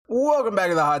Welcome back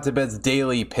to the Hot Tip Bets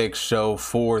Daily Pick Show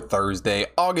for Thursday,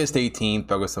 August 18th.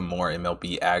 Back with some more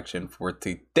MLB action for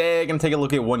today. Going to take a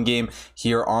look at one game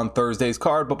here on Thursday's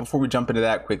card, but before we jump into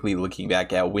that, quickly looking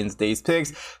back at Wednesday's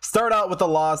picks. Start out with a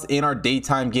loss in our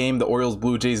daytime game. The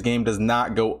Orioles-Blue Jays game does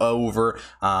not go over,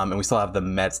 and we still have the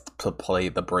Mets to play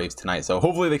the Braves tonight. So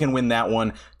hopefully they can win that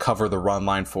one, cover the run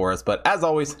line for us. But as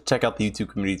always, check out the YouTube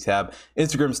community tab,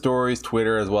 Instagram stories,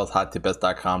 Twitter, as well as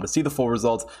hottipbets.com to see the full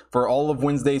results for all of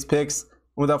Wednesday's picks.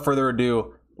 Without further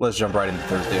ado, let's jump right into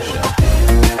Thursday's show.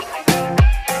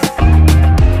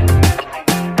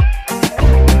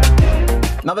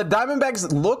 Now, the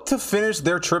Diamondbacks look to finish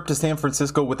their trip to San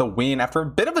Francisco with a win after a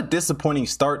bit of a disappointing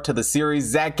start to the series.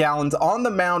 Zach Gallen's on the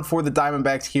mound for the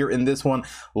Diamondbacks here in this one.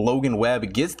 Logan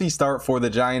Webb gets the start for the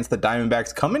Giants. The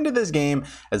Diamondbacks come into this game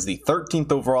as the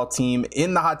 13th overall team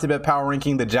in the Hot Tip Bet Power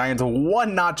Ranking. The Giants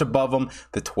one notch above them,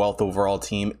 the 12th overall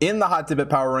team in the Hot Tip Bet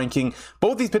Power Ranking.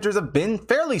 Both these pitchers have been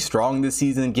fairly strong this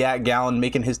season. Gallen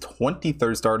making his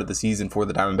 23rd start of the season for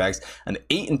the Diamondbacks, an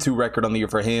 8-2 record on the year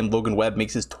for him. Logan Webb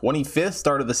makes his 25th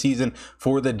start of the season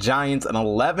for the Giants, an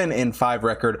 11-5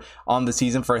 record on the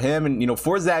season for him. And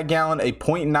for Zach Gallen, a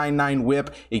 .99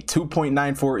 whip, a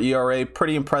 2.94 ERA,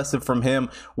 pretty impressive from him.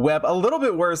 Webb a little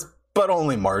bit worse, but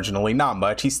only marginally, not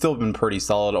much. He's still been pretty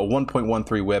solid, a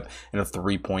 1.13 whip and a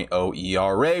 3.0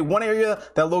 ERA. One area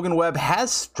that Logan Webb has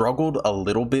struggled a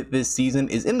little bit this season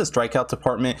is in the strikeout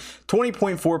department.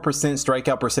 20.4%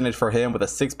 strikeout percentage for him with a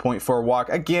 6.4 walk.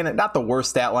 Again, not the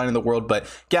worst stat line in the world, but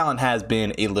Gallen has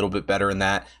been a little bit better in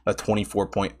that. A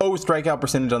 24.0 strikeout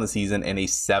percentage on the season and a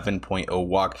 7.0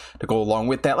 walk to go along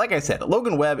with that. Like I said,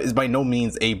 Logan Webb is by no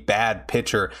means a bad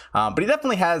pitcher, but he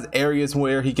definitely has areas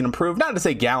where he can improve. Not to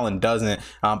say Gallen doesn't,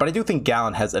 but I do think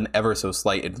Gallen has an ever so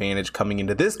slight advantage coming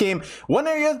into this game. One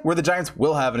area where the Giants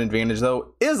will have an advantage,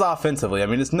 though, is offensively. I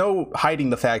mean, it's no hiding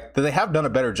the fact that they have done a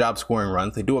better job scoring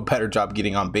runs. They do a better job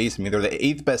getting on base. I mean, they're the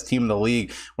 8th best team in the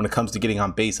league when it comes to getting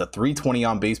on base, a 320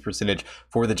 on base percentage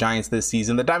for the Giants this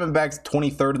season. The Diamondbacks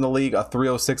 23rd in the league, a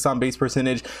 306 on base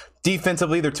percentage.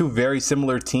 Defensively, they're two very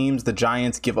similar teams. The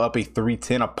Giants give up a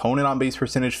 310 opponent on base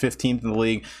percentage, 15th in the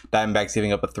league. Diamondbacks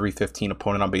giving up a 315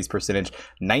 opponent on base percentage,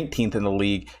 19th in the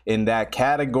league in that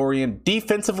category. And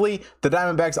defensively, the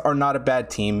Diamondbacks are not a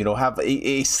bad team. Have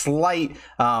a slight,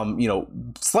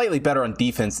 slightly better on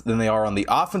defense than they are on the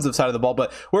offensive side of the ball.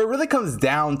 But where it really comes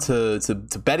down to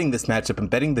betting this matchup and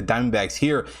betting the Diamondbacks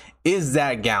here is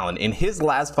Zach Gallen. In his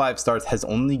last 5 starts has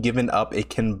only given up a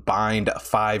combined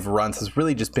 5 runs. Has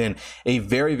really just been a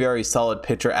very, very solid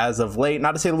pitcher as of late.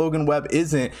 Not to say Logan Webb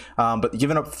isn't, but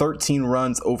giving up 13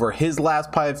 runs over his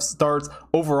last 5 starts.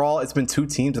 Overall, it's been 2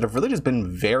 teams that have really just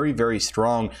been very, very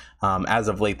strong as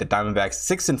of late. The Diamondbacks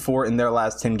 6-4 in their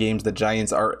last 10 games. The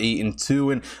Giants are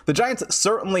 8-2, and the Giants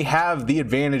certainly have the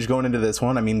advantage going into this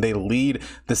one. I mean, they lead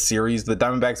the series. The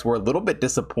Diamondbacks were a little bit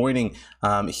disappointing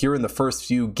here in the first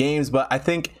few games, but I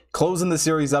think closing the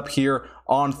series up here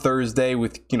on Thursday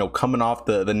with, coming off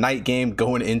the night game,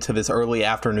 going into this early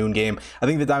afternoon game, I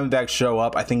think the Diamondbacks show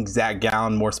up. I think Zach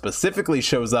Gallen more specifically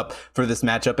shows up for this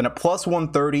matchup. And at plus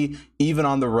 130, even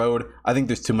on the road, I think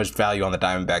there's too much value on the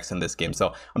Diamondbacks in this game.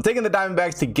 So I'm taking the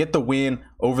Diamondbacks to get the win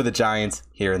over the Giants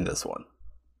here in this one.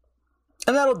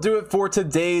 And that'll do it for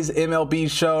today's MLB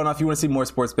show. Now, if you want to see more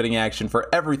sports betting action for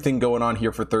everything going on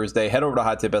here for Thursday, head over to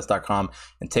hottipbets.com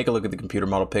and take a look at the computer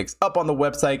model picks up on the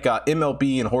website. Got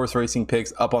MLB and horse racing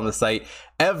picks up on the site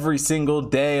every single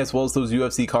day, as well as those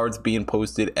UFC cards being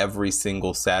posted every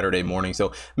single Saturday morning.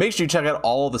 So make sure you check out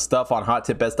all of the stuff on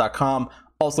hottipbets.com.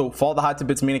 Also, follow the Hot Tip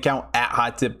Bets main account at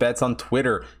Hot Tip Bets on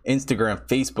Twitter, Instagram,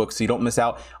 Facebook, so you don't miss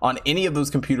out on any of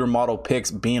those computer model picks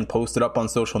being posted up on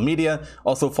social media.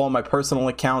 Also, follow my personal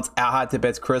accounts at Hot Tip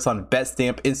Bets Chris on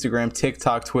BetStamp, Instagram,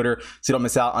 TikTok, Twitter, so you don't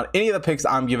miss out on any of the picks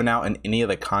I'm giving out and any of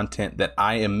the content that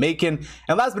I am making.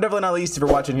 And last but definitely not least, if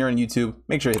you're watching here on YouTube,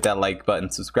 make sure to hit that like button,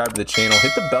 subscribe to the channel,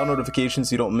 hit the bell notification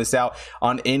so you don't miss out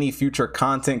on any future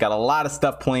content. Got a lot of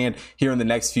stuff planned here in the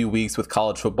next few weeks with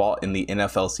college football and the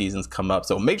NFL seasons come up.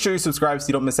 So make sure you subscribe so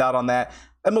you don't miss out on that.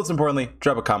 And most importantly,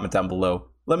 drop a comment down below.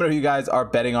 Let me know who you guys are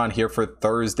betting on here for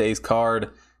Thursday's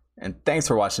card. And thanks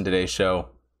for watching today's show.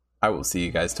 I will see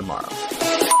you guys tomorrow.